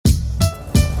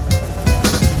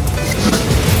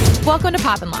Welcome to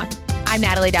Pop and Lock. I'm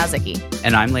Natalie Dowzicki.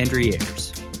 And I'm Landry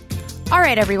Ayers. All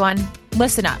right, everyone,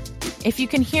 listen up. If you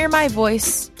can hear my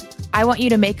voice, I want you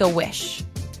to make a wish.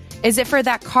 Is it for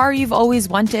that car you've always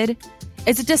wanted?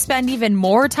 Is it to spend even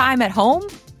more time at home?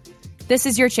 This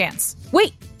is your chance.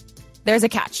 Wait, there's a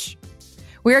catch.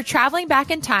 We are traveling back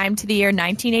in time to the year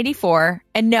 1984.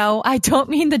 And no, I don't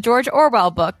mean the George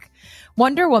Orwell book.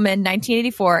 Wonder Woman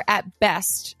 1984, at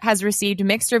best, has received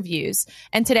mixed reviews.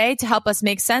 And today, to help us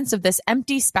make sense of this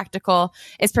empty spectacle,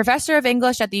 is Professor of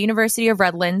English at the University of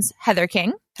Redlands, Heather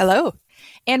King. Hello.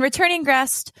 And returning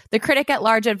guest, the critic at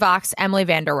large at Vox, Emily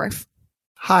VanDerWerff.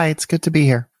 Hi, it's good to be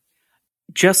here.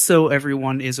 Just so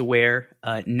everyone is aware,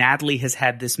 Natalie has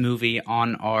had this movie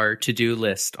on our to-do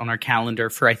list, on our calendar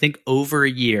for, I think, over a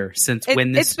year since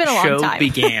when this show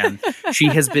began. She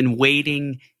has been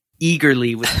waiting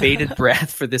eagerly with bated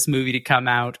breath for this movie to come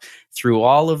out through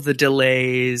all of the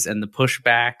delays and the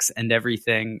pushbacks and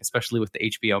everything, especially with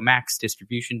the HBO Max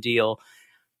distribution deal.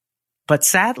 But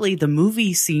sadly, the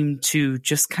movie seemed to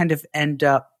just kind of end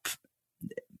up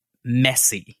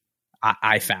messy,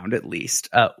 I found at least.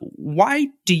 Why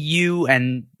do you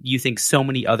and you think so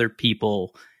many other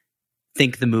people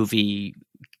think the movie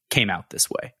came out this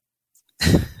way?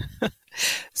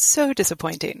 So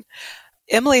disappointing.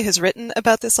 Emily has written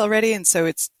about this already, and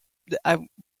so I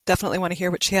definitely want to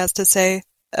hear what she has to say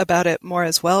about it more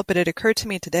as well. But it occurred to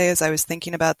me today as I was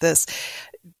thinking about this,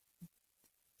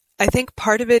 I think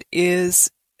part of it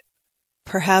is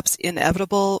perhaps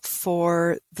inevitable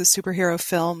for the superhero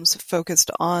films focused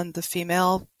on the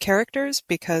female characters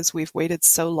because we've waited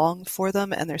so long for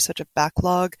them and there's such a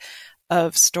backlog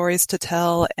of stories to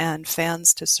tell and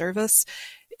fans to service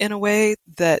in a way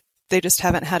that they just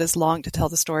haven't had as long to tell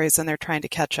the stories and they're trying to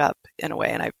catch up in a way.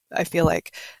 And I feel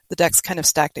like the deck's kind of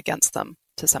stacked against them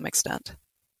to some extent.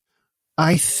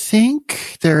 I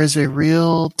think there is a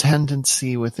real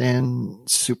tendency within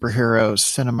superhero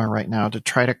cinema right now to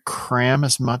try to cram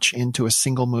as much into a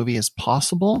single movie as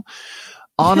possible.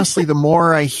 Honestly, the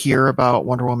more I hear about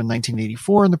Wonder Woman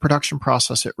 1984 and the production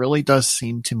process, it really does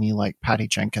seem to me like Patty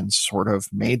Jenkins sort of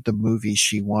made the movie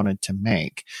she wanted to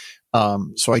make.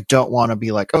 So I don't want to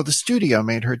be like, oh, the studio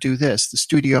made her do this, the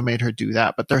studio made her do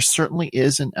that. But there certainly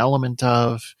is an element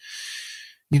of,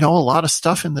 a lot of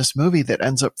stuff in this movie that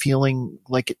ends up feeling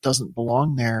like it doesn't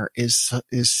belong there is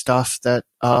stuff that,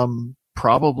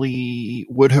 probably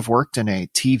would have worked in a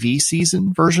TV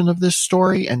season version of this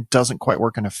story and doesn't quite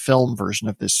work in a film version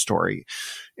of this story.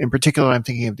 In particular, I'm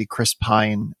thinking of the Chris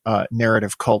Pine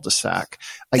narrative cul-de-sac.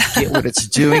 I get what it's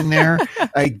doing there.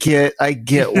 I get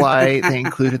why they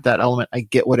included that element. I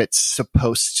get what it's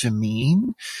supposed to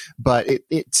mean, but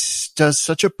it does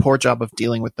such a poor job of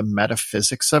dealing with the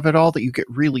metaphysics of it all that you get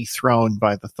really thrown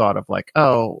by the thought of like,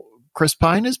 oh, Chris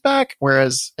Pine is back.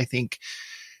 Whereas I think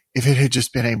if it had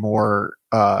just been a more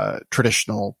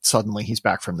traditional, suddenly he's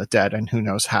back from the dead and who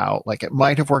knows how, like it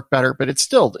might have worked better, but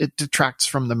it detracts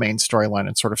from the main storyline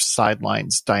and sort of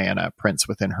sidelines Diana Prince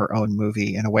within her own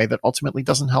movie in a way that ultimately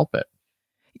doesn't help it.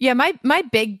 Yeah, my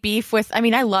big beef with,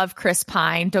 I love Chris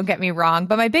Pine, don't get me wrong,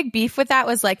 but my big beef with that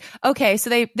was like, okay, so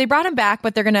they brought him back,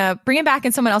 but they're going to bring him back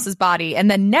in someone else's body and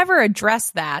then never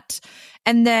address that.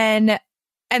 And then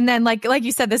like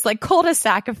you said, this like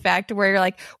cul-de-sac effect where you're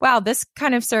like, wow, this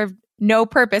kind of served no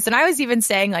purpose. And I was even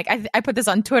saying, like, I put this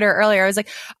on Twitter earlier. I was like,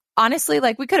 honestly,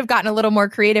 like we could have gotten a little more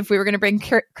creative if we were going to bring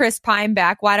Chris Pine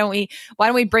back. Why don't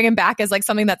we bring him back as like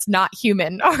something that's not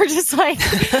human or just like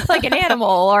an animal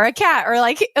or a cat or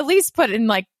like at least put in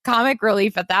like comic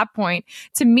relief at that point.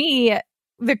 To me,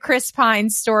 the Chris Pine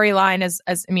storyline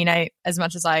as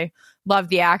much as I love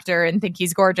the actor and think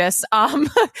he's gorgeous,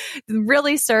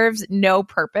 really serves no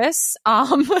purpose.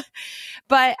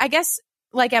 But I guess,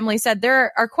 like Emily said,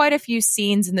 there are quite a few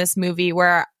scenes in this movie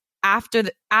where after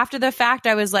the fact,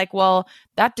 I was like, well,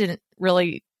 that didn't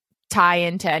really tie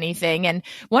into anything. And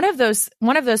one of those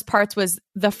parts was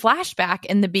the flashback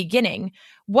in the beginning.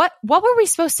 What were we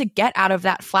supposed to get out of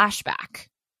that flashback?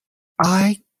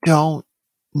 I don't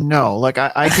know. Like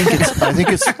I think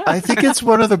it's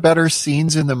one of the better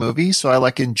scenes in the movie. So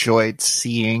I enjoyed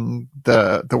seeing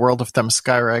the world of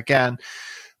Themyscira again.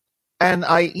 And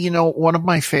one of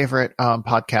my favorite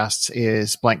podcasts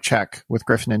is Blank Check with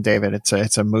Griffin and David.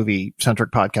 It's a movie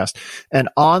centric podcast. And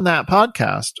on that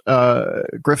podcast,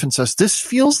 Griffin says, this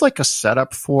feels like a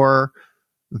setup for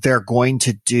they're going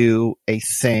to do a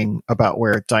thing about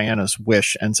where Diana's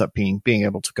wish ends up being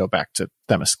able to go back to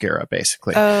Themyscira,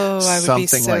 basically. Oh, I would be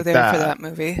so like there that. For that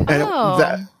movie. And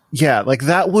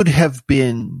that would have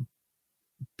been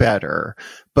better,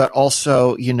 but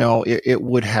also, it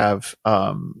would have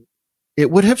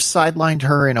sidelined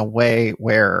her in a way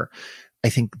where I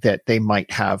think that they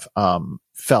might have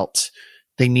felt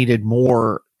they needed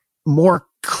more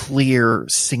clear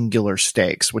singular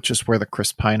stakes, which is where the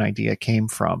Chris Pine idea came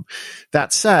from.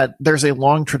 That said, there's a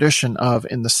long tradition of,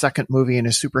 in the second movie in a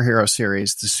superhero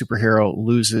series, the superhero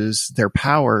loses their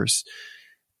powers.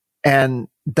 And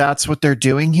that's what they're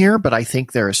doing here. But I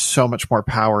think there is so much more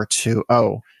power to,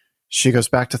 she goes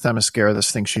back to Themyscira, this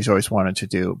thing she's always wanted to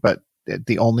do. But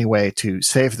the only way to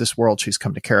save this world she's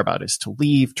come to care about is to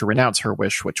leave, to renounce her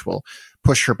wish, which will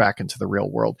push her back into the real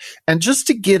world. And just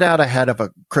to get out ahead of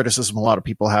a criticism a lot of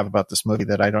people have about this movie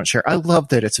that I don't share, I love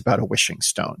that it's about a wishing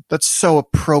stone. That's so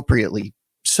appropriately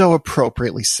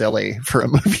silly for a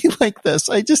movie like this.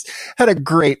 I just had a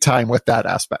great time with that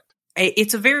aspect.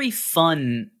 It's a very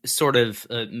fun sort of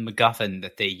MacGuffin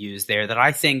that they use there that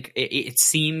I think it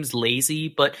seems lazy,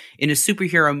 but in a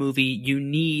superhero movie, you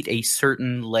need a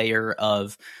certain layer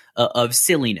of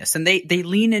silliness. And they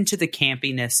lean into the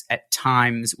campiness at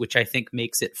times, which I think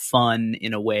makes it fun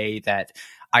in a way that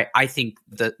I think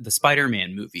the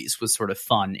Spider-Man movies was sort of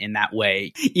fun in that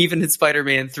way. Even in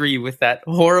Spider-Man 3 with that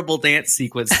horrible dance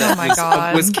sequence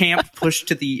that was camp pushed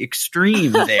to the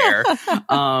extreme there.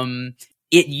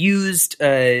 It used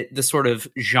the sort of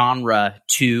genre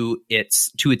to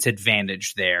its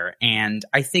advantage there, and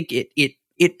I think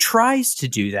it tries to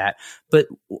do that. But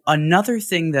another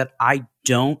thing that I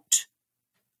don't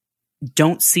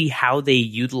see how they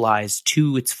utilized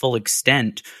to its full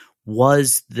extent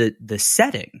was the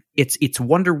setting. It's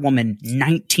Wonder Woman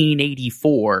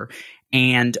 1984,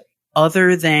 and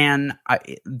other than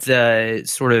the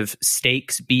sort of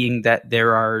stakes being that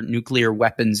there are nuclear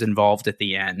weapons involved at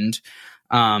the end.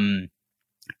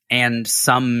 And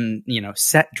some,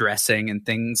 set dressing and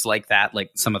things like that,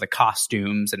 like some of the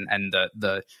costumes and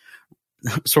the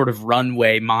sort of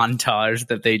runway montage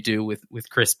that they do with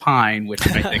Chris Pine, which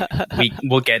I think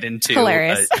we'll get into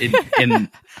in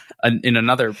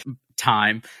another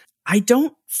time. I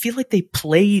don't feel like they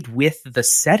played with the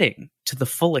setting to the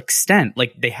full extent.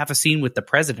 Like, they have a scene with the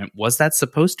president. Was that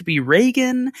supposed to be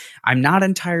Reagan? I'm not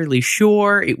entirely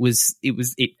sure.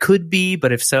 It could be,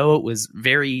 but if so, it was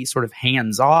very sort of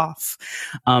hands off.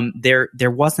 There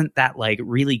wasn't that like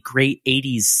really great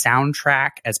 80s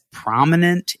soundtrack as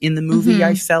prominent in the movie. Mm-hmm.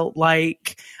 I felt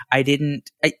like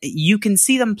you can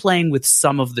see them playing with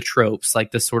some of the tropes,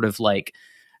 like the sort of like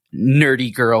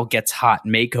nerdy girl gets hot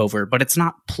makeover, but it's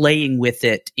not playing with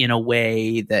it in a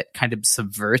way that kind of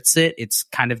subverts it. It's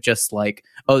kind of just like,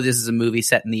 oh, this is a movie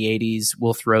set in the 80s.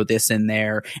 We'll throw this in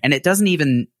there. And it doesn't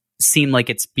even seem like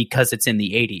it's because it's in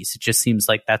the 80s. It just seems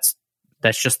like that's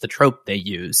just the trope they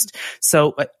used.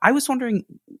 So I was wondering,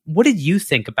 what did you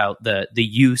think about the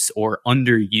use or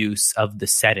underuse of the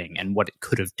setting and what it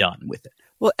could have done with it?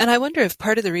 Well, and I wonder if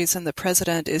part of the reason the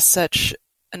president is such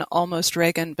an almost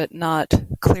Reagan, but not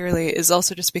clearly, is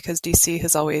also just because DC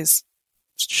has always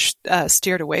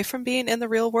steered away from being in the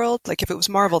real world. Like, if it was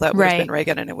Marvel, that would have been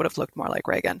Reagan and it would have looked more like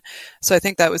Reagan. So I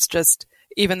think that was just,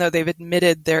 even though they've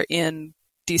admitted they're in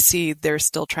DC, they're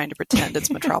still trying to pretend it's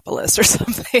Metropolis or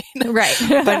something. Right.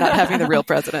 By not having the real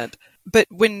president. But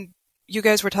when you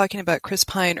guys were talking about Chris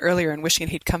Pine earlier and wishing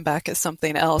he'd come back as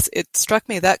something else, it struck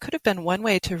me that could have been one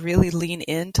way to really lean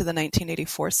into the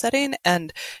 1984 setting.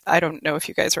 And I don't know if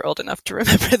you guys are old enough to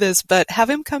remember this, but have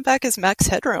him come back as Max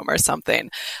Headroom or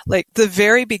something. Like, the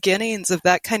very beginnings of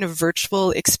that kind of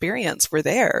virtual experience were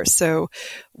there. So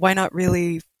why not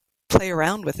really play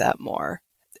around with that more?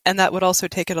 And that would also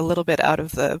take it a little bit out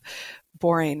of the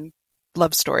boring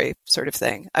love story sort of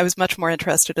thing. I was much more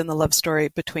interested in the love story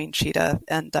between Cheetah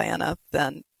and Diana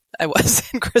than I was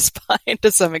in Chris Pine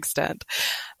to some extent.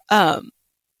 But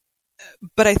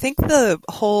I think the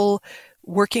whole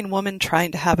working woman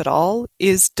trying to have it all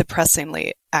is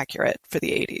depressingly accurate for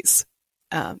the 80s.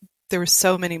 There were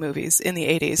so many movies in the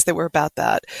 80s that were about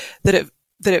that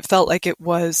it felt like it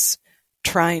was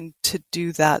trying to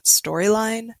do that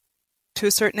storyline to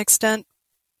a certain extent,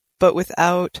 but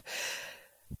without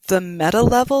the meta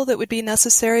level that would be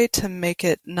necessary to make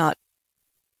it not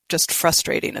just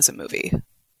frustrating as a movie.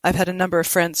 I've had a number of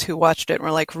friends who watched it and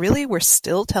were like, really? We're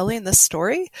still telling this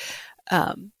story?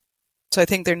 So I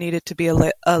think there needed to be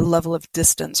a level of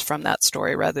distance from that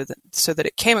story so that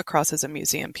it came across as a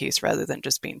museum piece rather than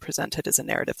just being presented as a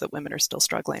narrative that women are still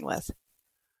struggling with.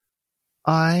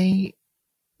 I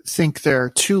think there are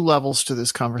two levels to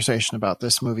this conversation about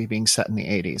this movie being set in the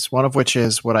 80s. One of which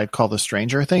is what I'd call the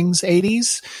Stranger Things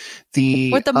 80s.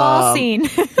 With the mall scene.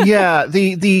 Yeah,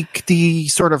 the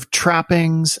sort of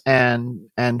trappings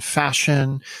and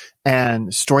fashion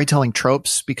and storytelling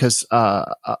tropes, because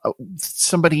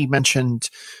somebody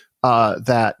mentioned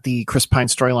that the Chris Pine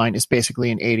storyline is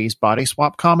basically an 80s body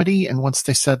swap comedy. And once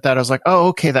they said that, I was like, oh,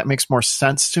 okay, that makes more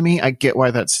sense to me. I get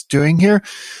why that's doing here.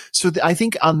 So I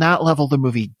think on that level, the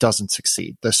movie doesn't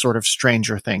succeed. The sort of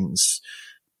Stranger Things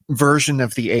version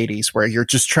of the 80s where you're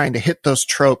just trying to hit those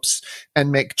tropes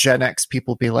and make Gen X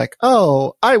people be like,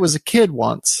 oh, I was a kid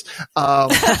once.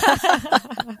 But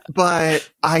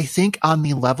I think on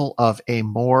the level of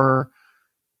an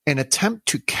attempt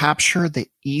to capture the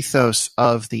ethos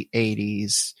of the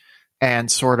 80s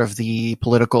and sort of the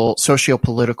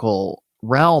socio-political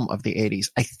realm of the 80s,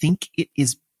 I think it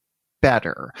is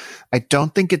better. I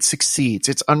don't think it succeeds.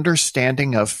 Its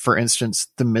understanding of, for instance,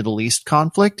 the Middle East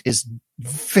conflict is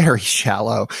very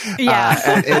shallow. Yeah.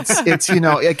 And it's,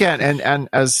 again, and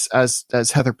as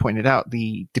Heather pointed out,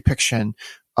 the depiction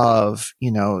of,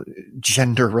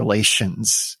 gender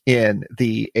relations in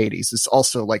the 80s is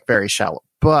also like very shallow.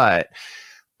 But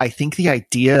I think the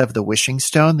idea of the wishing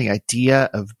stone, the idea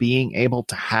of being able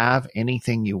to have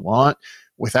anything you want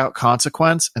without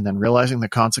consequence and then realizing the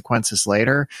consequences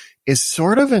later is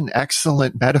sort of an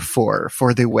excellent metaphor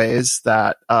for the ways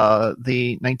that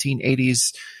the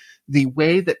 1980s, the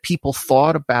way that people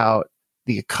thought about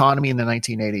the economy in the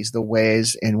 1980s, the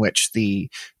ways in which the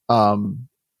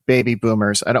baby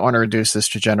boomers, I don't want to reduce this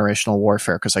to generational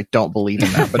warfare because I don't believe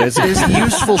in that, but it's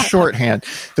useful shorthand.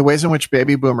 The ways in which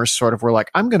baby boomers sort of were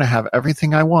like, I'm going to have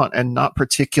everything I want and not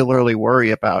particularly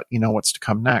worry about, what's to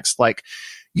come next. Like,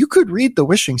 you could read the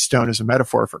wishing stone as a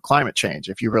metaphor for climate change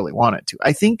if you really wanted to.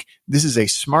 I think this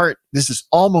is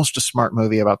almost a smart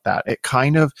movie about that. It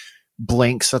kind of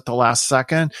blinks at the last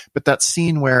second, but that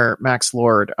scene where Max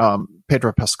Lord,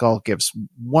 Pedro Pascal gives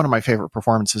one of my favorite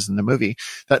performances in the movie,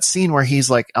 that scene where he's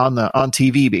like on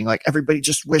TV being like, everybody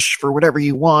just wish for whatever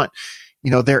you want.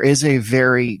 There is a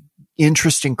very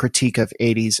interesting critique of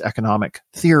 80s economic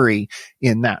theory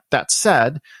in that. That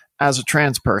said, as a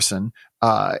trans person,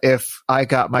 if I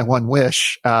got my one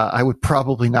wish, I would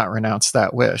probably not renounce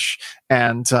that wish.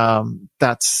 And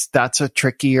that's a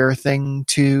trickier thing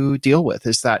to deal with,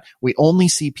 is that we only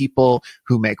see people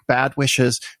who make bad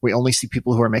wishes. We only see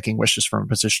people who are making wishes from a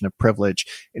position of privilege.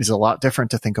 It is a lot different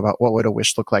to think about what would a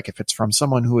wish look like if it's from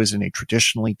someone who is in a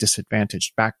traditionally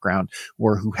disadvantaged background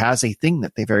or who has a thing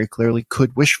that they very clearly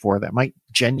could wish for that might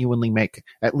genuinely make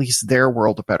at least their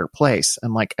world a better place.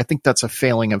 And I think that's a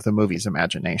failing of the movie's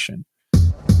imagination.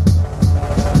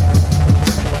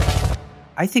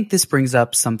 I think this brings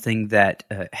up something that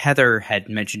Heather had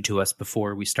mentioned to us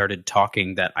before we started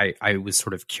talking that I was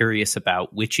sort of curious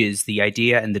about, which is the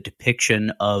idea and the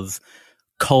depiction of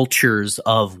cultures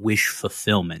of wish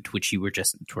fulfillment, which you were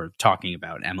just sort of talking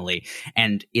about, Emily.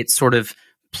 And it sort of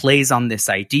plays on this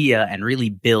idea and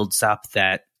really builds up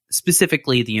that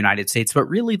specifically the United States, but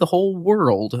really the whole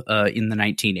world in the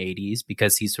 1980s,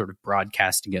 because he's sort of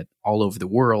broadcasting it all over the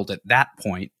world at that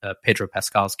point. Pedro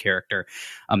Pascal's character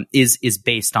is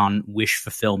based on wish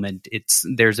fulfillment.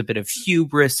 There's a bit of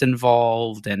hubris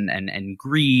involved and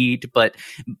greed, but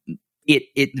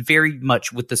it very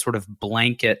much with the sort of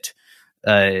blanket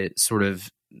sort of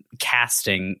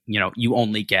casting, you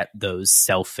only get those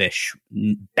selfish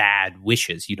bad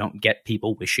wishes. You don't get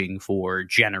people wishing for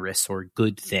generous or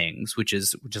good things, which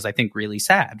is I think really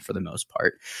sad for the most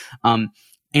part. And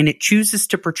it chooses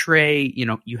to portray,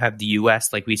 you have the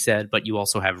US, like we said, but you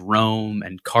also have Rome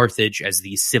and Carthage as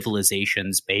these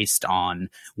civilizations based on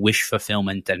wish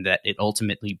fulfillment, and that it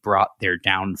ultimately brought their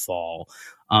downfall.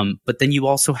 But then you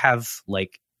also have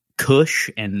Kush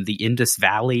and the Indus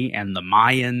Valley and the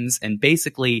Mayans, and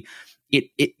basically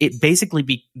it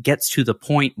basically gets to the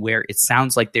point where it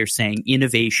sounds like they're saying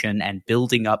innovation and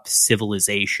building up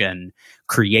civilization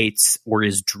creates or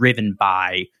is driven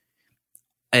by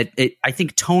I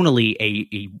think tonally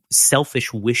a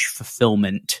selfish wish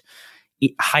fulfillment,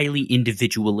 highly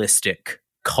individualistic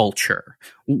culture.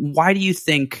 Why do you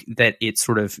think that it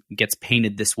sort of gets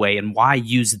painted this way, and why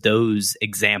use those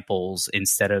examples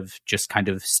instead of just kind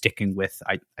of sticking with,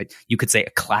 you could say,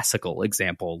 a classical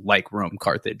example like Rome,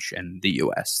 Carthage, and the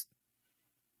US?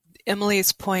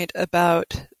 Emily's point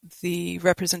about the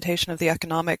representation of the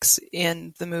economics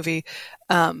in the movie,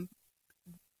 I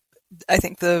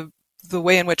think the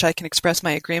way in which I can express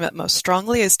my agreement most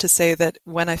strongly is to say that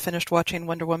when I finished watching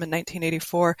Wonder Woman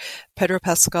 1984, Pedro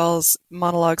Pascal's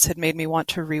monologues had made me want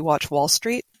to rewatch Wall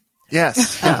Street.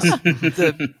 Yes.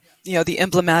 The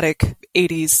emblematic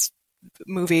 80s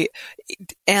movie.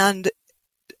 And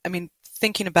I mean,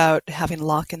 thinking about having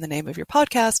Locke in the name of your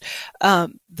podcast,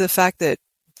 the fact that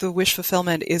the wish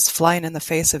fulfillment is flying in the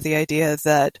face of the idea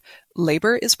that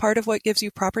labor is part of what gives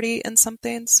you property in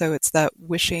something. So it's that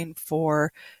wishing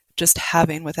for just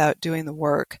having without doing the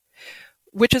work.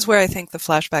 which is where I think the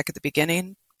flashback at the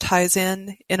beginning ties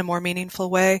in a more meaningful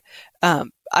way.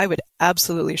 I would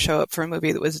absolutely show up for a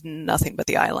movie that was nothing but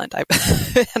the island.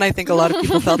 And I think a lot of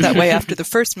people felt that way after the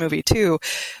first movie too.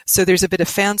 So there's a bit of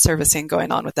fan servicing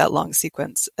going on with that long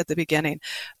sequence at the beginning.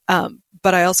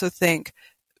 But I also think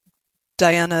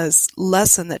Diana's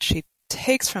lesson that she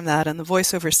takes from that, and the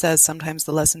voiceover says sometimes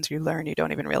the lessons you learn, you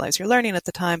don't even realize you're learning at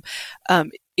the time,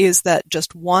 is that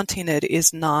just wanting it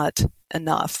is not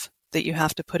enough, that you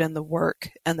have to put in the work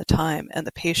and the time and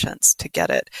the patience to get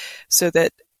it. So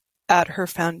that at her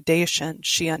foundation,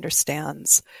 she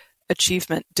understands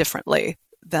achievement differently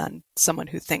than someone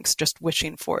who thinks just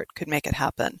wishing for it could make it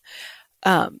happen.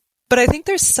 But I think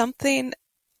there's something,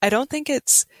 I don't think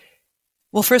it's,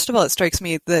 well, first of all, it strikes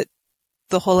me that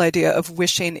the whole idea of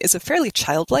wishing is a fairly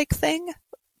childlike thing,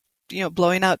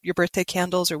 blowing out your birthday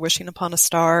candles or wishing upon a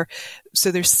star.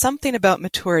 So there's something about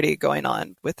maturity going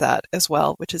on with that as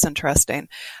well, which is interesting.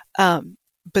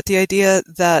 But the idea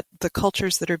that the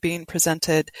cultures that are being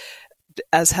presented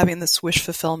as having this wish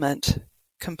fulfillment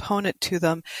component to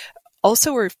them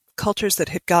also were cultures that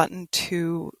had gotten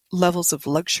to levels of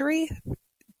luxury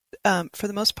for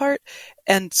the most part.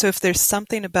 And so if there's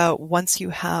something about once you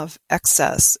have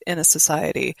excess in a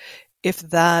society, if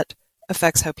that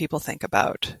affects how people think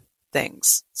about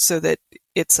things, so that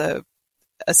it's a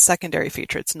secondary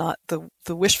feature. It's not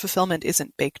the wish fulfillment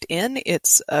isn't baked in.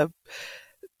 It's a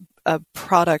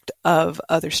product of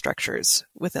other structures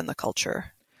within the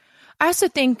culture. I also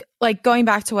think, like, going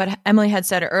back to what Emily had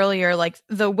said earlier, like,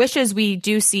 the wishes we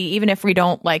do see, even if we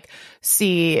don't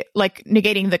see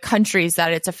negating the countries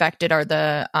that it's affected or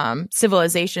the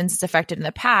civilizations it's affected in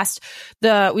the past,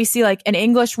 we see like an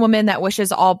English woman that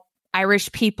wishes all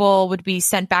Irish people would be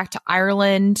sent back to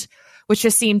Ireland, which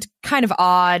just seemed kind of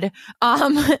odd.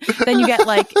 Then you get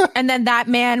and then that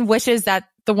man wishes that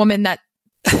the woman that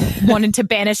wanted to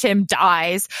banish him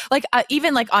dies.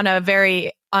 Even on a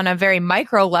very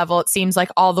micro level, it seems like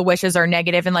all the wishes are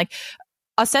negative, and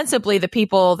ostensibly the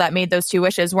people that made those two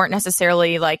wishes weren't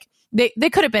necessarily they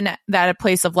could have been at a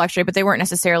place of luxury, but they weren't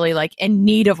necessarily in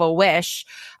need of a wish.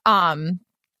 I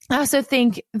also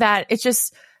think that it's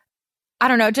just, I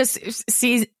don't know,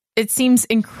 it seems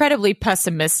incredibly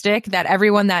pessimistic that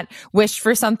everyone that wished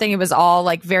for something, it was all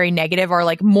very negative or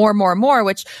more,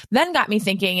 which then got me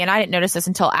thinking, and I didn't notice this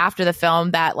until after the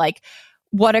film, that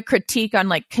what a critique on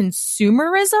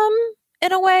consumerism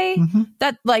in a way. Mm-hmm.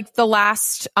 That the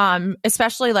last,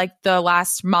 especially the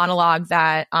last monologue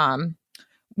that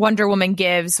Wonder Woman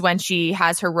gives when she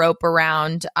has her rope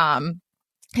around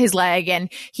his leg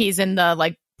and he's in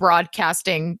the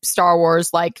broadcasting Star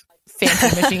Wars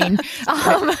fancy machine.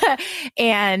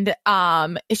 And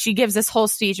she gives this whole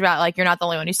speech about you're not the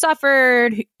only one who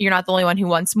suffered, you're not the only one who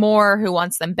wants more, who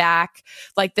wants them back,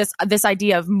 this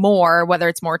idea of more, whether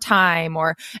it's more time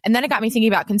and then it got me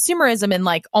thinking about consumerism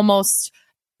and almost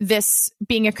this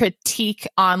being a critique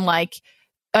on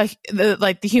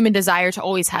the human desire to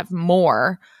always have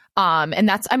more. And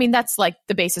that's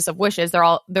the basis of wishes.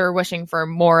 They're wishing for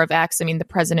more of X. I mean, the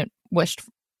president wished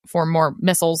for more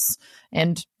missiles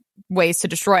and ways to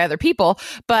destroy other people,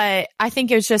 but I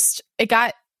think it was just it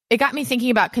got me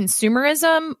thinking about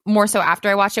consumerism more so after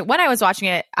I watched it. When I was watching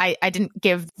it, I didn't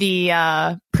give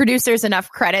the producers enough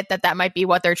credit that might be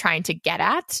what they're trying to get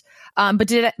at. But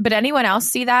did anyone else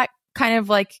see that kind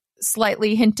of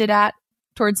slightly hinted at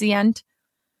towards the end?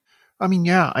 I mean,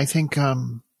 yeah, I think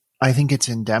it's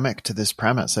endemic to this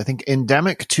premise. I think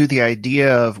endemic to the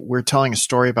idea of we're telling a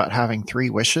story about having three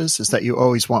wishes is that you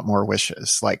always want more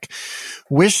wishes.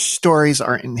 Wish stories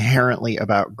are inherently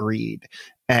about greed,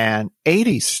 and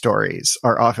 80s stories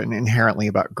are often inherently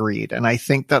about greed. And I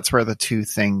think that's where the two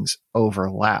things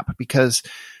overlap because,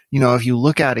 if you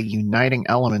look at a uniting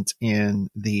element in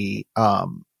the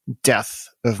death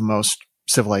of most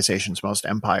civilizations, most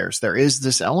empires, there is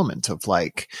this element of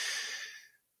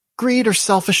greed or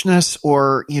selfishness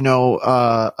or,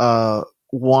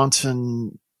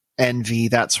 wanton envy,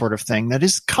 that sort of thing that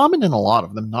is common in a lot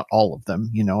of them, not all of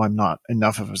them. I'm not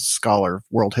enough of a scholar of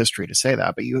world history to say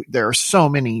that, but there are so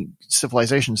many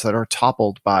civilizations that are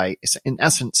toppled by, in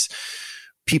essence,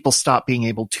 people stop being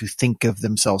able to think of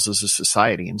themselves as a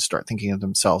society and start thinking of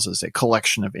themselves as a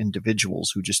collection of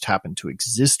individuals who just happen to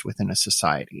exist within a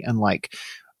society. And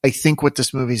I think what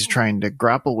this movie is trying to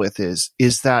grapple with is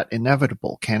that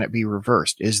inevitable? Can it be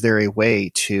reversed? Is there a way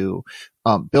to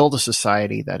build a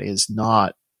society that is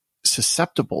not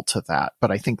susceptible to that.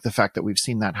 But I think the fact that we've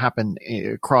seen that happen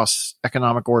across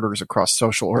economic orders, across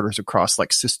social orders, across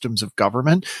like systems of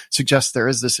government suggests there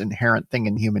is this inherent thing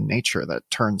in human nature that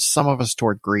turns some of us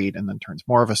toward greed and then turns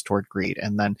more of us toward greed.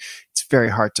 And then it's very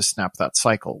hard to snap that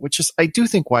cycle, which is, I do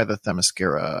think, why the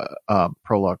Themyscira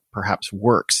prologue perhaps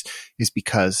works, is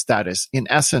because that is, in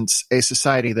essence, a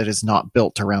society that is not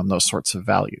built around those sorts of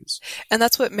values. And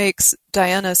that's what makes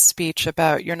Diana's speech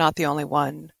about "you're not the only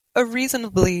one" a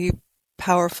reasonably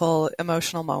powerful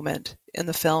emotional moment in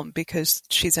the film, because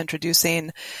she's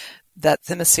introducing that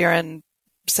Themysciran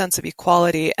sense of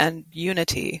equality and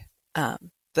unity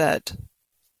that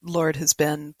Lord has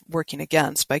been working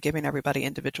against by giving everybody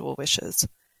individual wishes.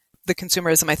 The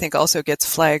consumerism, I think, also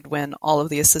gets flagged when all of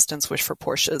the assistants wish for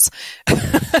Porsches.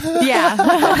 Yeah.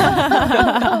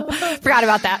 Forgot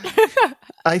about that.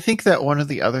 I think that one of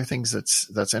the other things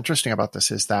that's interesting about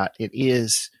this is that it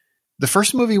is, the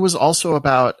first movie was also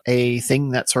about a thing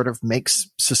that sort of makes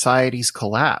societies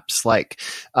collapse. Like,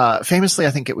 famously,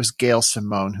 I think it was Gail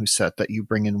Simone who said that you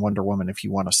bring in Wonder Woman if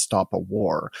you want to stop a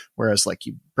war, whereas like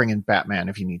you bring in Batman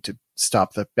if you need to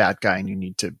stop the bad guy, and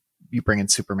you bring in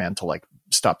Superman to like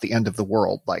stop the end of the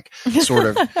world. Like, sort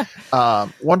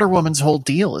of, Wonder Woman's whole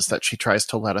deal is that she tries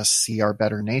to let us see our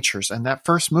better natures. And that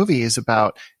first movie is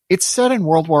about, it's set in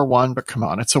World War I, but come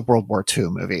on, it's a World War II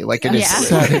movie. Like, it is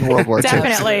set in World War II.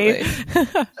 Definitely.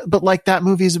 But like, that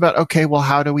movie is about, okay, well,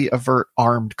 how do we avert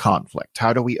armed conflict?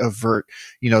 How do we avert,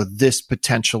 this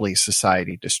potentially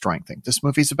society destroying thing? This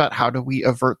movie is about how do we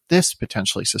avert this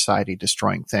potentially society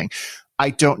destroying thing? I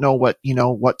don't know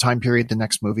what time period the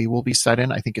next movie will be set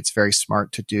in. I think it's very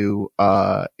smart to do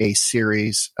a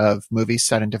series of movies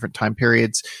set in different time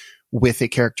periods with a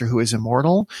character who is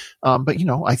immortal. But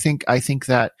I think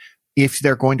that if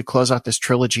they're going to close out this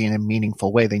trilogy in a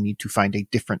meaningful way, they need to find a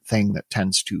different thing that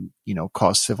tends to,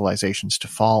 cause civilizations to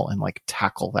fall and like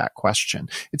tackle that question.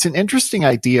 It's an interesting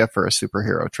idea for a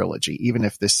superhero trilogy, even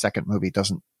if this second movie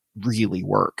doesn't really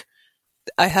work.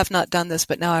 I have not done this,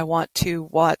 but now I want to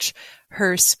watch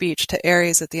her speech to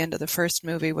Ares at the end of the first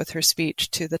movie with her speech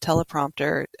to the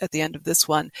teleprompter at the end of this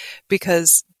one,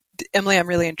 because Emily, I'm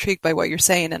really intrigued by what you're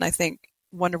saying, and I think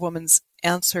Wonder Woman's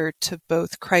answer to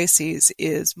both crises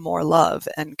is more love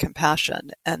and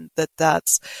compassion, and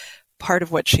that's part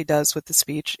of what she does with the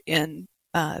speech in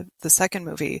the second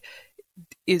movie,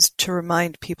 is to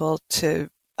remind people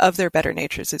of their better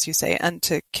natures, as you say, and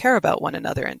to care about one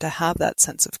another and to have that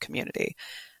sense of community,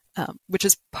 which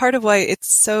is part of why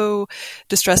it's so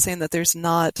distressing that there's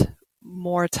not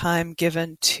more time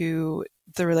given to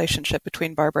the relationship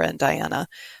between Barbara and Diana,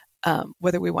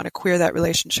 whether we want to queer that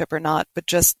relationship or not, but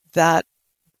just that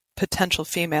potential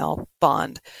female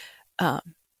bond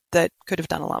that could have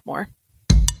done a lot more.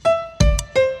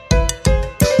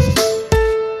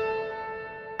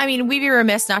 I mean, we'd be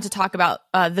remiss not to talk about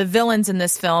the villains in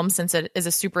this film, since it is a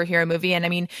superhero movie. And I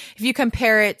mean, if you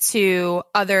compare it to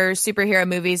other superhero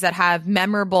movies that have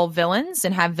memorable villains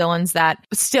and have villains that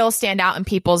still stand out in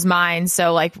people's minds.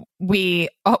 So like we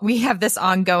have this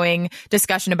ongoing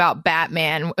discussion about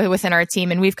Batman within our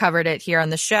team, and we've covered it here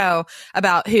on the show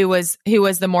about who was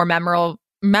the more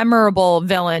memorable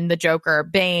villain, the Joker,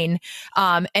 Bane.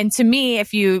 And to me,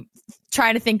 if you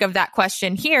try to think of that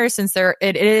question here, since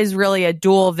it is really a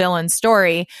dual villain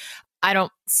story, I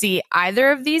don't see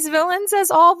either of these villains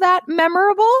as all that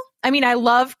memorable. I mean, I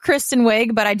love Kristen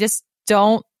Wiig, but I just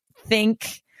don't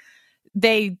think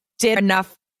they did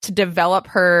enough to develop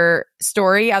her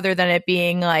story other than it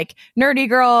being like nerdy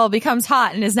girl becomes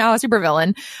hot and is now a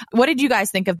supervillain. What did you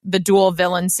guys think of the dual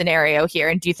villain scenario here?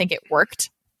 And do you think it worked?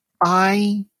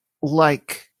 I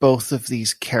like both of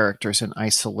these characters in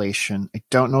isolation. I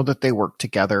don't know that they work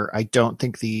together. I don't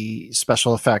think the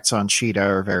special effects on Cheetah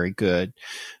are very good.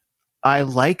 I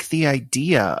like the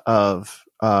idea of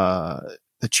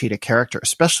the Cheetah character,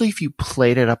 especially if you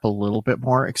played it up a little bit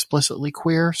more explicitly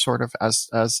queer, sort of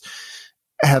as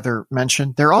Heather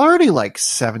mentioned. They're already like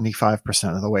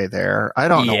 75% of the way there. I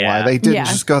don't know why they didn't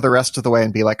just go the rest of the way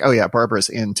and be like, oh yeah, Barbara's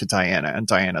into Diana and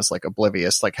Diana's like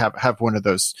oblivious, like have one of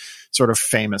those sort of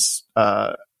famous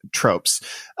tropes,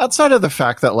 outside of the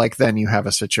fact that like then you have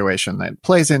a situation that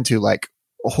plays into like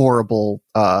horrible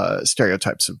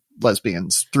stereotypes of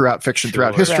lesbians throughout fiction,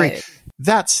 throughout history. Right.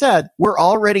 That said, we're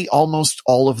already almost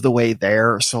all of the way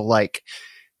there, so like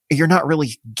you're not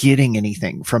really getting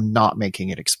anything from not making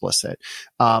it explicit.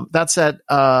 That said,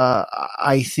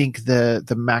 I think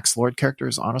the Max Lord character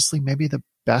is honestly maybe the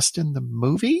best in the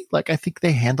movie. Like, I think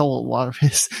they handle a lot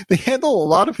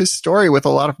of his story with a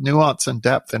lot of nuance and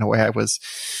depth in a way I was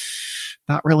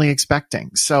not really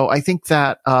expecting. So I think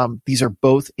that these are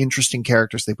both interesting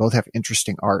characters. They both have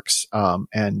interesting arcs.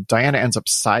 And Diana ends up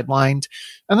sidelined,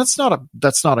 and that's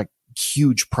not a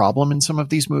huge problem in some of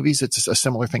these movies. It's a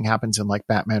similar thing happens in like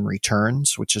Batman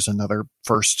Returns, which is another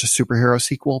first superhero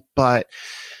sequel. But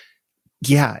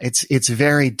yeah, it's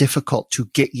very difficult to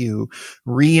get you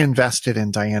reinvested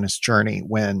in Diana's journey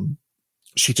when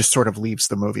she just sort of leaves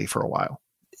the movie for a while.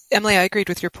 Emily, I agreed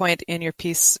with your point in your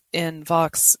piece in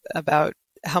Vox about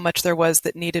how much there was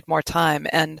that needed more time.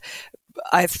 And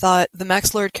I thought the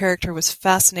Max Lord character was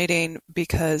fascinating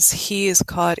because he is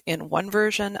caught in one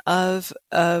version of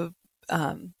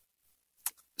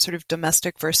sort of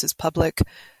domestic versus public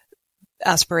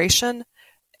aspiration,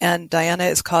 and Diana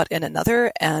is caught in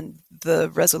another, and the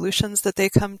resolutions that they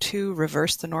come to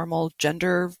reverse the normal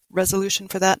gender resolution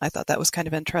for that. And I thought that was kind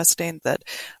of interesting, that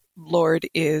Lord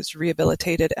is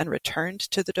rehabilitated and returned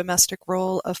to the domestic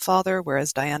role of father,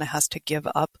 whereas Diana has to give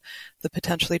up the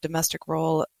potentially domestic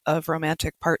role of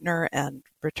romantic partner and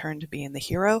return to being the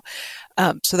hero.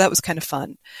 So that was kind of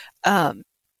fun.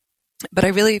 But I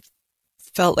really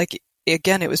felt like,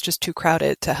 again, it was just too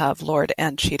crowded to have Lord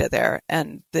and Cheetah there,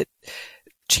 and that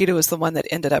Cheetah was the one that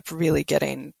ended up really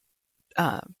getting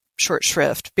short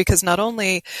shrift, because not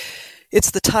only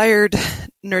it's the tired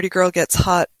nerdy girl gets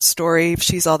hot story,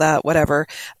 she's all that, whatever,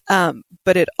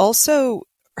 but it also,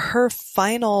 her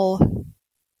final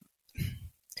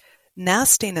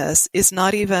nastiness is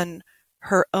not even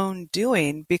her own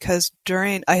doing, because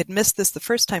I had missed this the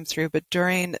first time through, but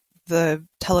during the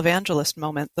televangelist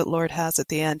moment that Lord has at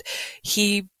the end,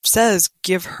 he says,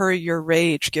 give her your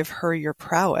rage, give her your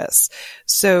prowess.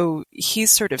 So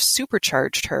he's sort of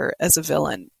supercharged her as a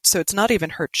villain. So it's not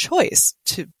even her choice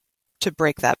to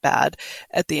break that bad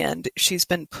at the end. She's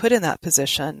been put in that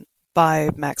position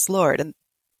by Max Lord. And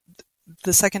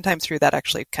the second time through, that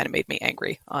actually kind of made me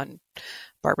angry on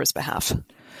Barbara's behalf.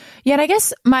 Yeah, and I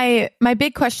guess my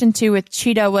big question too with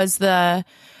Cheetah was the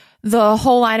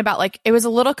whole line about, like, it was a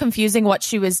little confusing what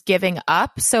she was giving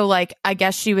up. So, like, I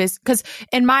guess she was, because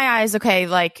in my eyes, okay,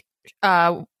 like,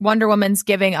 Wonder Woman's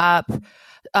giving up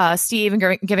Steve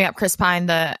and giving up Chris Pine,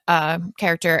 the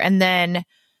character. And then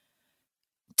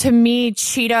to me,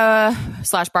 Cheetah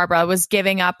 / Barbara was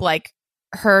giving up, like,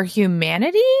 her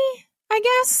humanity, I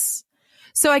guess.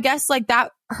 So I guess, like,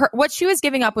 that, what she was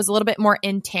giving up was a little bit more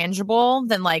intangible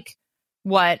than, like,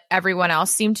 what everyone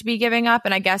else seemed to be giving up.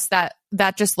 And I guess that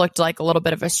just looked like a little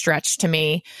bit of a stretch to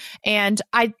me. And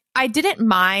I didn't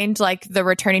mind, like, the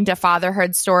returning to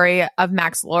fatherhood story of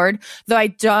Max Lord, though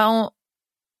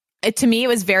to me, it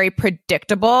was very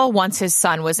predictable once his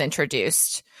son was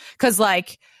introduced. Cause,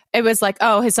 like, it was like,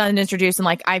 oh, his son introduced, and,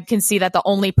 like, I can see that the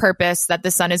only purpose that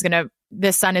this son is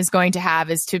going to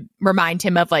have is to remind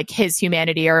him of, like, his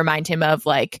humanity, or remind him of,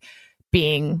 like,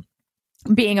 being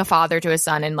a father to his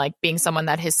son, and, like, being someone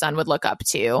that his son would look up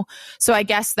to. So I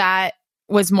guess that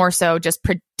was more so just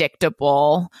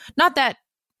predictable. Not that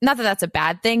that's a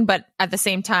bad thing, but at the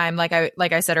same time, like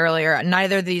I said earlier,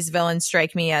 neither of these villains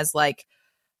strike me as, like,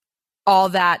 all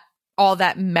that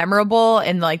memorable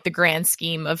in, like, the grand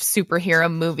scheme of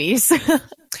superhero movies.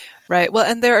 Right. Well,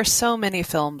 and there are so many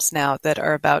films now that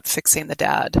are about fixing the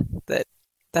dad that's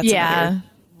another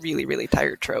really, really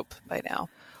tired trope by now.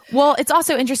 Well, it's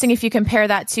also interesting if you compare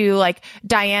that to, like,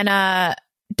 Diana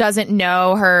doesn't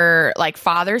know her, like,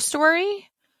 father's story.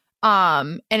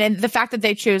 And then the fact that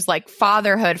they choose, like,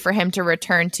 fatherhood for him to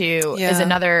return to is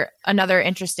another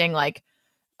interesting, like,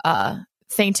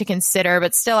 thing to consider.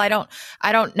 But still, I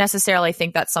don't necessarily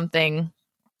think that's something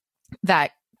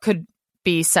that could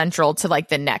be central to, like,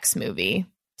 the next movie,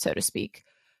 so to speak.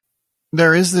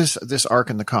 There is this arc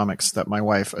in the comics that my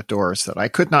wife adores that I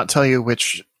could not tell you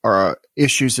which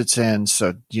issues it's in,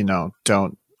 so,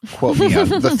 don't quote me on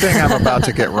the thing I'm about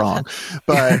to get wrong.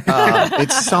 But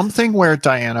it's something where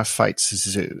Diana fights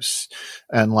Zeus,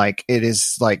 and, like, it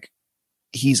is like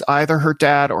he's either her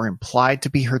dad or implied to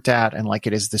be her dad, and, like,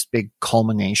 it is this big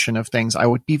culmination of things. I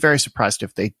would be very surprised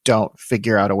if they don't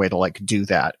figure out a way to, like, do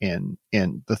that in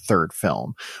the third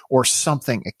film or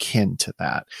something akin to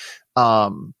that.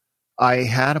 I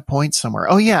had a point somewhere.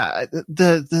 Oh yeah,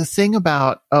 the thing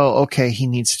about, okay, he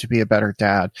needs to be a better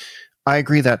dad. I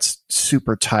agree, that's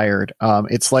super tired.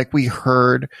 It's like we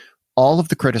heard all of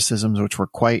the criticisms, which were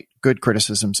quite good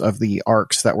criticisms of the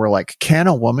arcs, that were like, can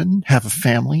a woman have a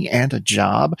family and a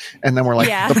job? And then we're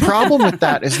like, The problem with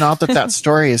that is not that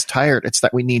story is tired, it's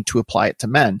that we need to apply it to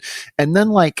men. And then,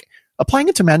 like, applying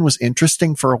it to men was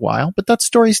interesting for a while, but that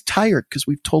story's tired because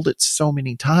we've told it so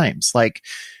many times. Like,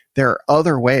 there are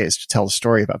other ways to tell a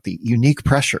story about the unique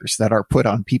pressures that are put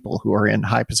on people who are in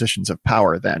high positions of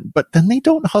power but then they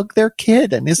don't hug their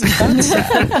kid. And isn't that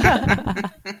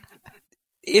sad?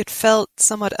 It felt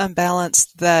somewhat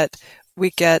unbalanced that we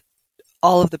get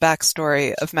all of the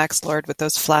backstory of Max Lord with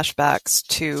those flashbacks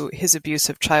to his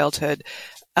abusive childhood.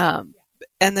 And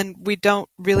then we don't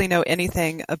really know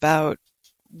anything about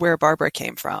where Barbara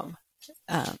came from.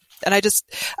 And I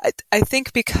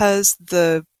think because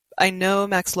I know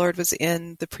Max Lord was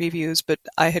in the previews, but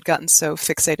I had gotten so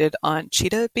fixated on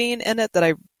Cheetah being in it that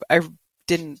I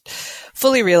didn't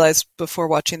fully realize before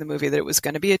watching the movie that it was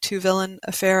going to be a 2-villain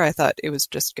affair. I thought it was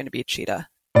just going to be Cheetah.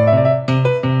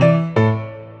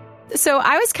 So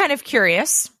I was kind of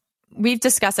curious. We've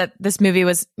discussed that this movie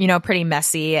was, pretty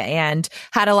messy and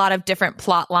had a lot of different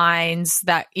plot lines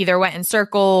that either went in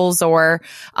circles or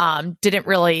didn't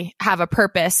really have a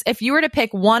purpose. If you were to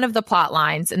pick one of the plot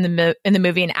lines in the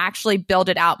movie and actually build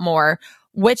it out more,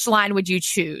 which line would you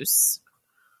choose?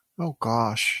 Oh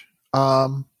gosh.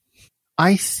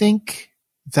 I think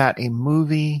that a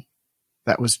movie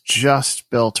that was just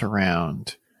built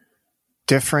around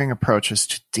differing approaches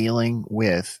to dealing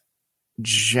with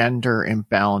gender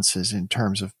imbalances in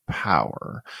terms of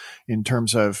power, in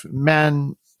terms of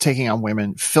men taking on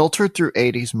women, filtered through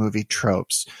 80s movie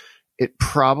tropes, it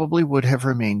probably would have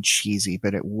remained cheesy,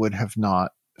 but it would have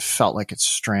not felt like it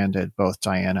stranded both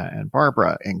Diana and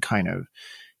Barbara in kind of,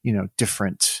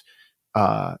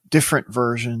 different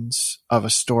versions of a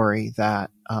story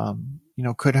that,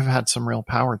 could have had some real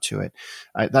power to it.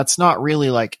 That's not really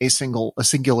like a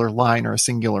singular line or a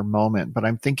singular moment, but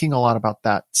I'm thinking a lot about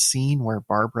that scene where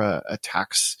Barbara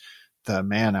attacks the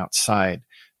man outside,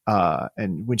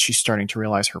 and when she's starting to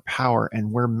realize her power,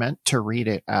 and we're meant to read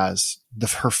it as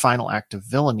her final act of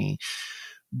villainy.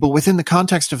 But within the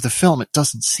context of the film, it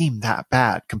doesn't seem that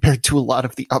bad compared to a lot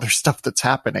of the other stuff that's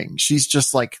happening. She's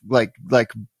just like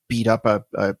beat up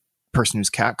a person who's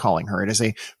catcalling her. It is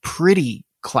a pretty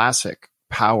classic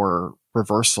power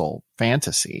reversal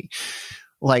fantasy.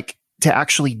 Like, to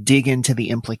actually dig into the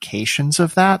implications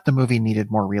of that, the movie needed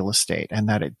more real estate, and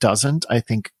that it doesn't, I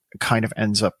think, kind of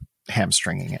ends up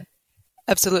hamstringing it.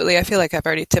 Absolutely. I feel like I've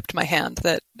already tipped my hand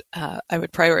that I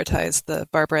would prioritize the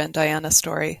Barbara and Diana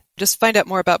story. Just find out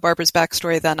more about Barbara's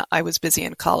backstory than I was busy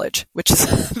in college, which is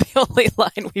the only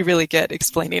line we really get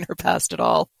explaining her past at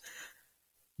all.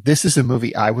 This is a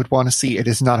movie I would want to see. It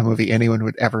is not a movie anyone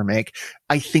would ever make.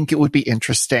 I think it would be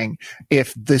interesting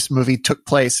if this movie took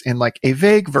place in like a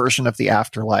vague version of the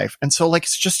afterlife. And so like,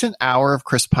 it's just an hour of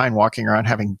Chris Pine walking around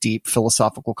having deep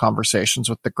philosophical conversations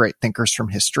with the great thinkers from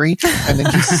history. And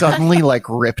then he's suddenly like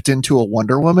ripped into a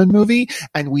Wonder Woman movie,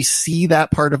 and we see that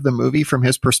part of the movie from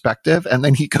his perspective. And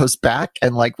then he goes back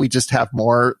and like, we just have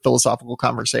more philosophical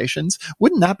conversations.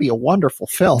 Wouldn't that be a wonderful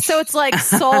film? So it's like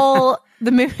Soul,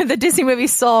 the Disney movie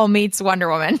Soul meets Wonder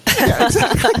Woman.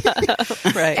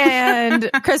 Right. And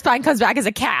Chris Pine comes back as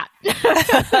a cat.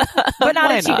 But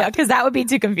not a cheetah, because that would be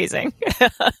too confusing.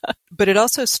 But it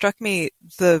also struck me,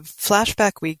 the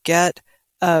flashback we get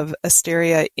of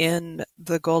Asteria in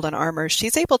the golden armor,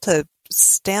 she's able to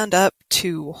stand up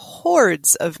to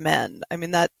hordes of men. I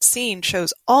mean, that scene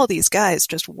shows all these guys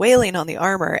just wailing on the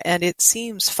armor, and it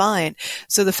seems fine.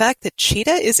 So the fact that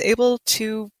Cheetah is able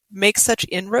to make such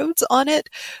inroads on it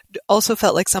also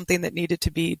felt like something that needed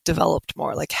to be developed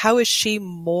more. Like, how is she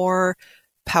more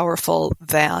powerful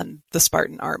than the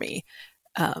Spartan army?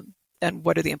 And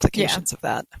what are the implications of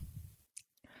that?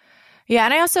 Yeah.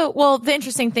 And I also, the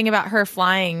interesting thing about her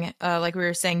flying, like we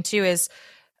were saying too, is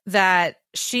that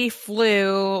she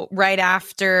flew right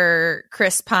after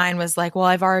Chris Pine was like, well,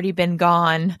 I've already been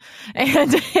gone.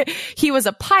 And he was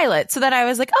a pilot. So then I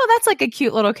was like, oh, that's like a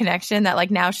cute little connection that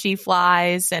like now she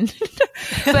flies. And,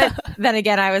 but then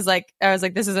again, I was like,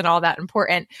 this isn't all that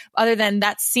important. Other than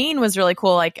that scene was really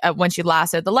cool. Like when she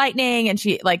lassoed the lightning, and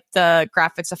she, like, the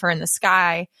graphics of her in the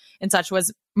sky and such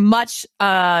was much,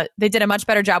 they did a much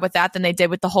better job with that than they did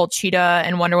with the whole Cheetah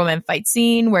and Wonder Woman fight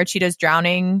scene where Cheetah's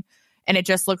drowning. And it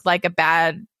just looked like a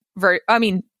bad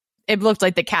it looked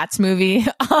like the Cats movie.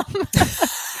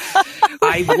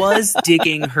 I was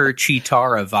digging her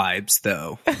Cheetara vibes,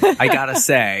 though. I gotta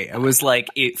say, I was like,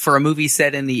 for a movie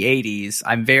set in the 80s,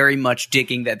 I'm very much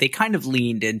digging that they kind of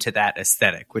leaned into that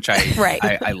aesthetic, which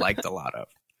I liked a lot of.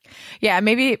 Yeah,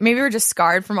 maybe we're just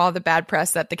scarred from all the bad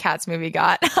press that the Cats movie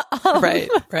got. Right.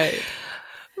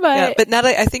 But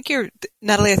Natalie, I think you're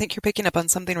picking up on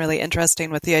something really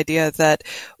interesting with the idea that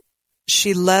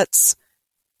she lets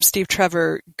Steve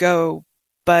Trevor go,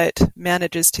 but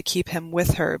manages to keep him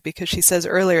with her, because she says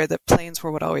earlier that planes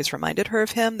were what always reminded her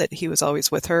of him, that he was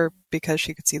always with her because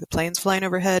she could see the planes flying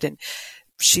overhead. And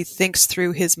she thinks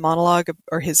through his monologue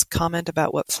or his comment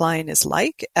about what flying is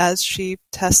like as she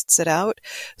tests it out.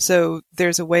 So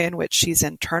there's a way in which she's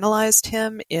internalized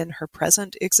him in her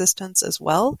present existence as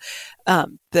well,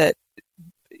 that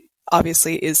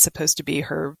obviously is supposed to be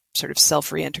her sort of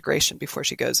self-reintegration before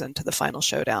she goes into the final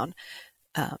showdown.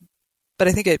 But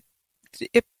I think it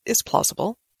is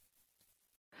plausible.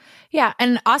 Yeah.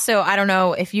 And also, I don't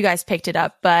know if you guys picked it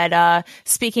up, but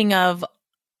speaking of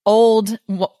old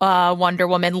Wonder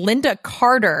Woman, Linda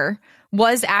Carter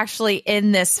was actually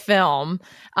in this film.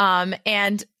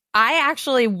 And I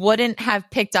actually wouldn't have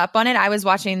picked up on it. I was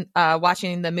watching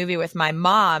the movie with my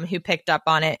mom, who picked up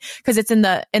on it because it's in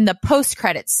the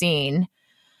post-credit scene.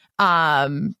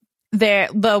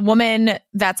 The woman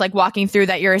that's like walking through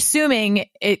that you're assuming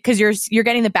it, cause you're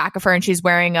getting the back of her and she's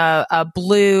wearing a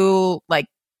blue, like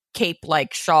cape,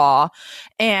 like shawl.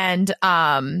 And,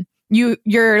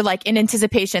 you're like in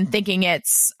anticipation thinking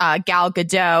it's Gal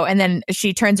Gadot, and then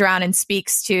she turns around and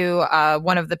speaks to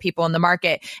one of the people in the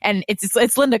market, and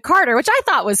it's Linda Carter, which I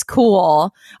thought was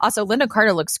cool. Also, Linda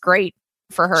Carter looks great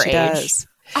for her age. Does.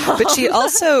 But she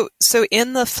also, so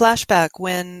in the flashback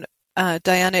when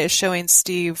Diana is showing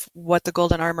Steve what the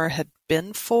golden armor had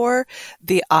been for,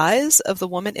 the eyes of the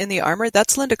woman in the armor,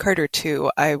 that's Linda Carter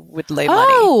too. I would lay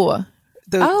money.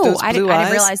 I didn't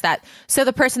realize that. So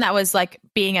the person that was like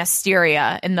being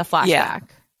Asteria in the flashback.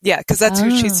 Yeah, because that's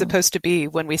who she's supposed to be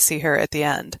when we see her at the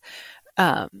end.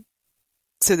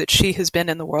 So that she has been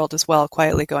in the world as well,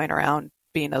 quietly going around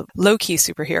being a low-key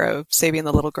superhero, saving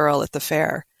the little girl at the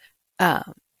fair.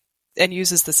 And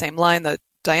uses the same line that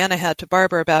Diana had to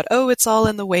Barbara about, oh, it's all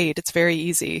in the weight, it's very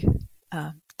easy,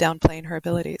 downplaying her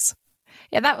abilities.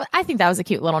 Yeah, I think that was a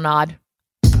cute little nod.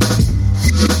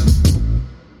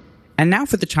 And now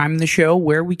for the time in the show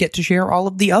where we get to share all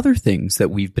of the other things that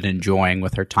we've been enjoying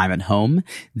with our time at home.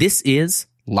 This is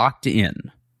Locked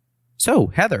In. So,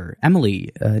 Heather,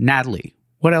 Emily, Natalie,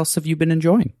 what else have you been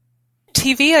enjoying?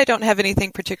 TV, I don't have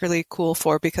anything particularly cool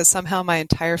for because somehow my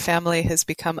entire family has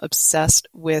become obsessed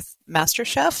with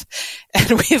MasterChef,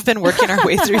 and we've been working our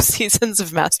way through seasons of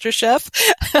MasterChef.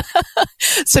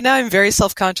 So now I'm very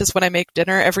self-conscious when I make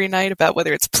dinner every night about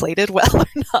whether it's plated well or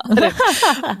not. And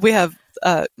we have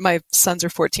my sons are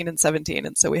 14 and 17,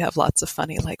 and so we have lots of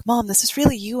funny, like, Mom, this is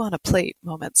really you on a plate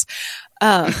moments.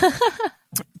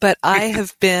 But I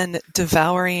have been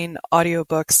devouring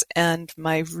audiobooks, and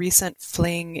my recent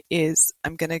fling is,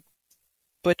 I'm going to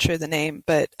butcher the name,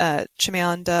 but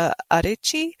Chimamanda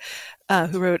Adichie,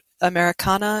 who wrote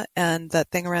Americana and That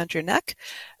Thing Around Your Neck.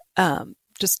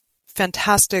 Just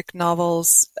fantastic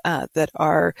novels that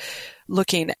are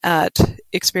looking at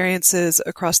experiences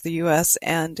across the U.S.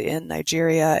 and in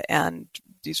Nigeria, and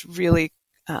these really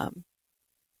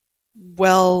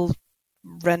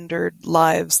well-rendered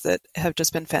lives that have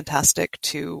just been fantastic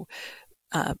to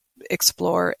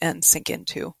explore and sink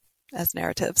into as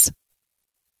narratives.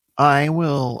 I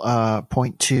will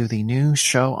point to the new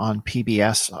show on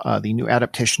PBS, the new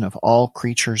adaptation of All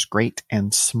Creatures Great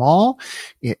and Small.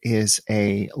 It is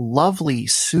a lovely,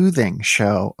 soothing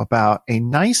show about a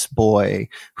nice boy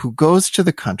who goes to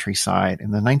the countryside in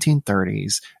the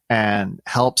 1930s and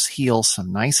helps heal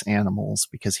some nice animals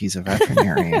because he's a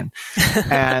veterinarian.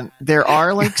 And there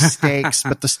are like stakes,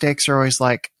 but the stakes are always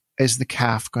like, is the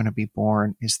calf going to be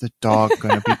born? Is the dog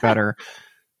going to be better?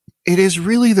 It is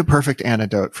really the perfect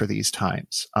antidote for these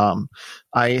times.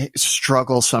 I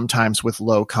struggle sometimes with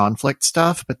low conflict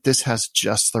stuff, but this has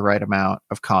just the right amount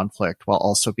of conflict while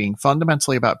also being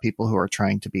fundamentally about people who are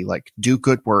trying to be like, do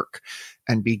good work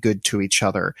and be good to each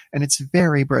other. And it's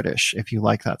very British if you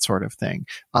like that sort of thing.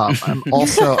 I'm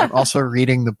also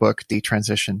reading the book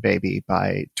Detransition Baby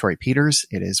by Torrey Peters.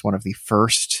 It is one of the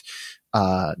first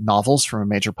novels from a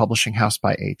major publishing house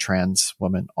by a trans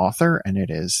woman author, and it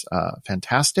is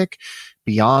fantastic.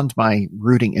 Beyond my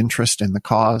rooting interest in the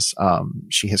cause,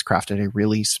 she has crafted a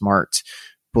really smart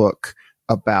book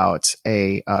about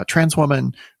a trans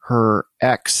woman, her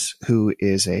ex, who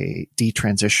is a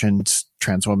detransitioned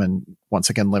trans woman, once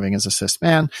again living as a cis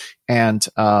man, and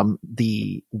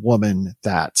the woman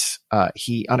that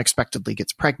he unexpectedly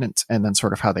gets pregnant, and then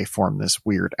sort of how they form this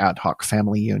weird ad hoc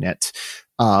family unit.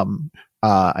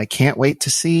 I can't wait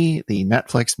to see the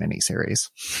Netflix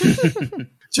miniseries.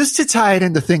 Just to tie it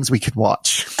into things we could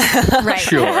watch. Right.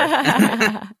 Sure.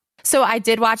 So I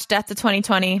did watch Death to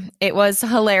 2020. It was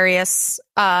hilarious.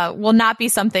 Will not be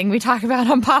something we talk about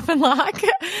on Pop and Lock.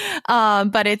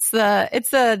 But it's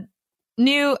the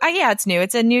new, it's new.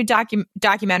 It's a new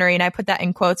documentary, and I put that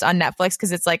in quotes on Netflix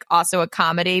because it's like also a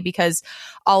comedy, because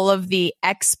all of the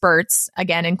experts,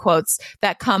 again in quotes,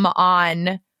 that come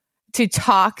on to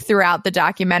talk throughout the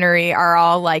documentary are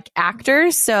all like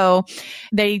actors. So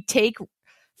they take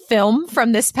film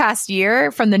from this past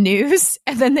year from the news,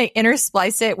 and then they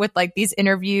intersplice it with like these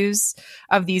interviews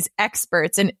of these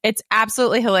experts. And it's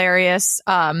absolutely hilarious.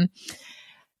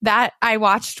 That I've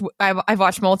watched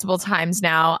multiple times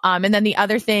now. And then the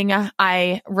other thing,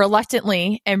 I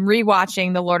reluctantly am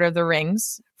rewatching The Lord of the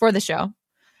Rings for the show.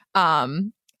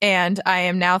 And I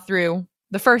am now through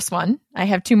the first one. I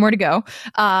have 2 more to go.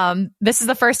 This is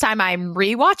the first time I'm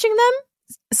rewatching them.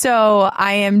 So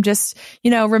I am just,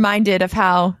 reminded of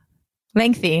how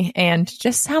lengthy and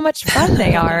just how much fun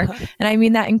they are. And I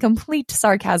mean that in complete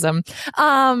sarcasm.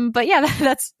 But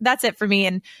yeah, that's it for me.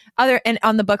 And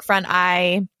on the book front,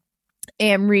 I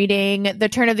am reading The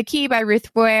Turn of the Key by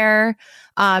Ruth Ware.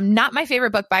 Not my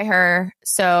favorite book by her.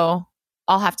 So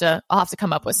I'll have to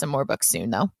come up with some more books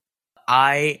soon though.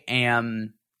 I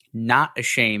am not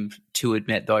ashamed to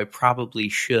admit, though I probably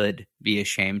should be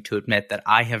ashamed to admit, that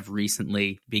I have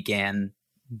recently began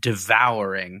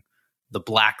devouring The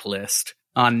Blacklist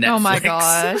on Netflix. Oh my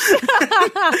gosh.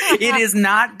 It is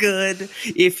not good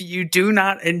if you do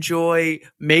not enjoy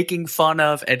making fun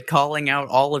of and calling out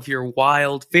all of your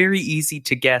wild, very easy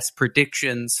to guess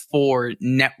predictions for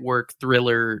network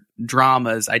thriller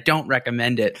dramas. I don't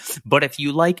recommend it. But if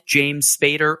you like James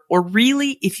Spader, or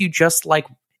really if you just like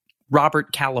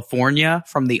Robert California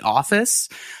from The Office,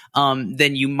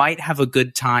 then you might have a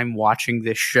good time watching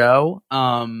this show.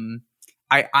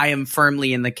 I am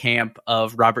firmly in the camp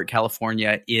of Robert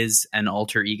California is an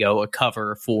alter ego, a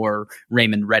cover for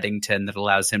Raymond Reddington that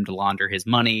allows him to launder his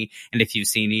money. And if you've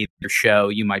seen either show,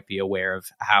 you might be aware of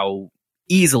how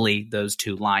easily those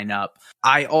two line up.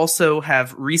 I also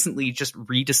have recently just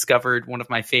rediscovered one of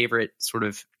my favorite sort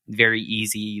of very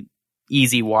easy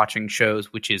watching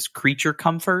shows, which is Creature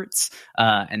Comforts.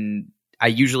 And I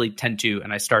usually tend to,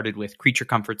 and I started with Creature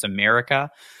Comforts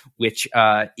America, which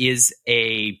is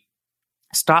a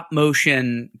stop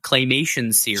motion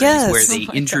claymation series where they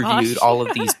interviewed all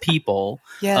of these people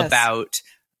about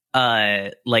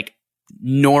like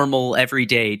normal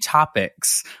everyday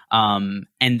topics, and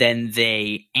then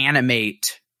they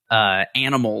animate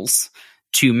animals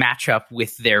to match up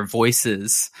with their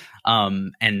voices,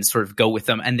 and sort of go with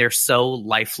them, and they're so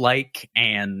lifelike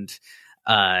and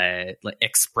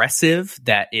expressive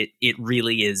that it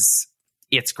really is.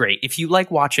 It's great. If you like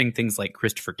watching things like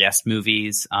Christopher Guest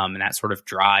movies, and that sort of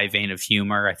dry vein of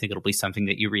humor, I think it'll be something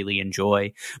that you really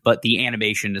enjoy. But the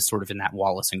animation is sort of in that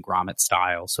Wallace and Gromit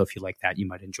style. So if you like that, you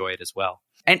might enjoy it as well.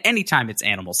 And anytime it's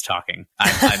animals talking,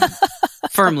 I'm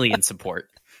firmly in support.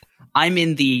 I'm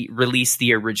in the release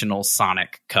the original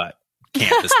Sonic cut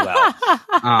camp as well.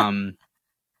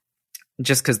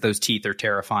 Just because those teeth are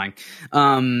terrifying.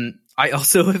 I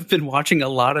also have been watching a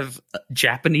lot of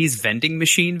Japanese vending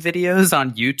machine videos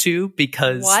on YouTube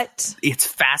because it's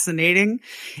fascinating.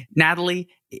 Natalie,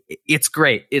 it's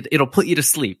great. It'll put you to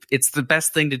sleep. It's the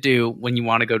best thing to do when you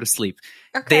want to go to sleep.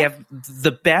 Okay. They have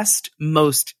the best,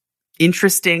 most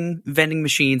interesting vending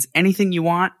machines. Anything you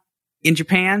want in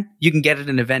Japan, you can get it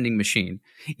in a vending machine.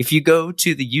 If you go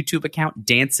to the YouTube account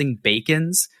Dancing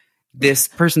Bacons, this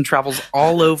person travels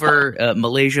all over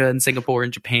Malaysia and Singapore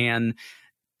and Japan.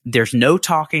 There's no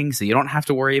talking, so you don't have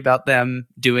to worry about them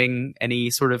doing any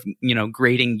sort of,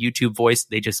 grating YouTube voice.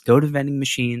 They just go to vending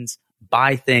machines,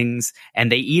 buy things,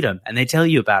 and they eat them, and they tell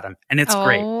you about them, and it's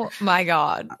great. Oh my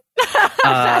God.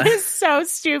 That is so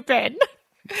stupid.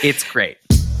 It's great.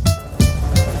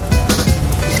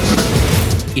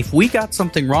 If we got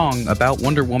something wrong about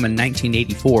Wonder Woman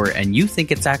 1984 and you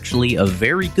think it's actually a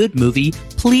very good movie,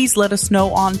 please let us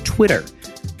know on Twitter.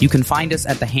 You can find us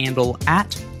at the handle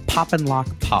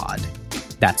 @PopandLockPod.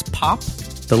 That's pop,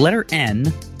 the letter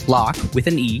N, lock with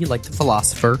an E like the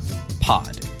philosopher,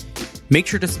 pod. Make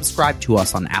sure to subscribe to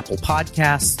us on Apple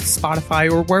Podcasts,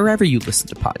 Spotify, or wherever you listen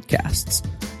to podcasts.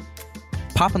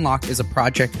 Pop and Lock is a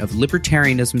project of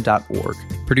libertarianism.org,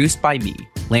 produced by me,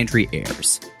 Landry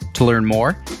Ayers. To learn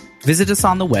more, visit us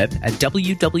on the web at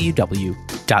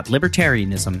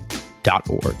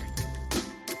www.libertarianism.org.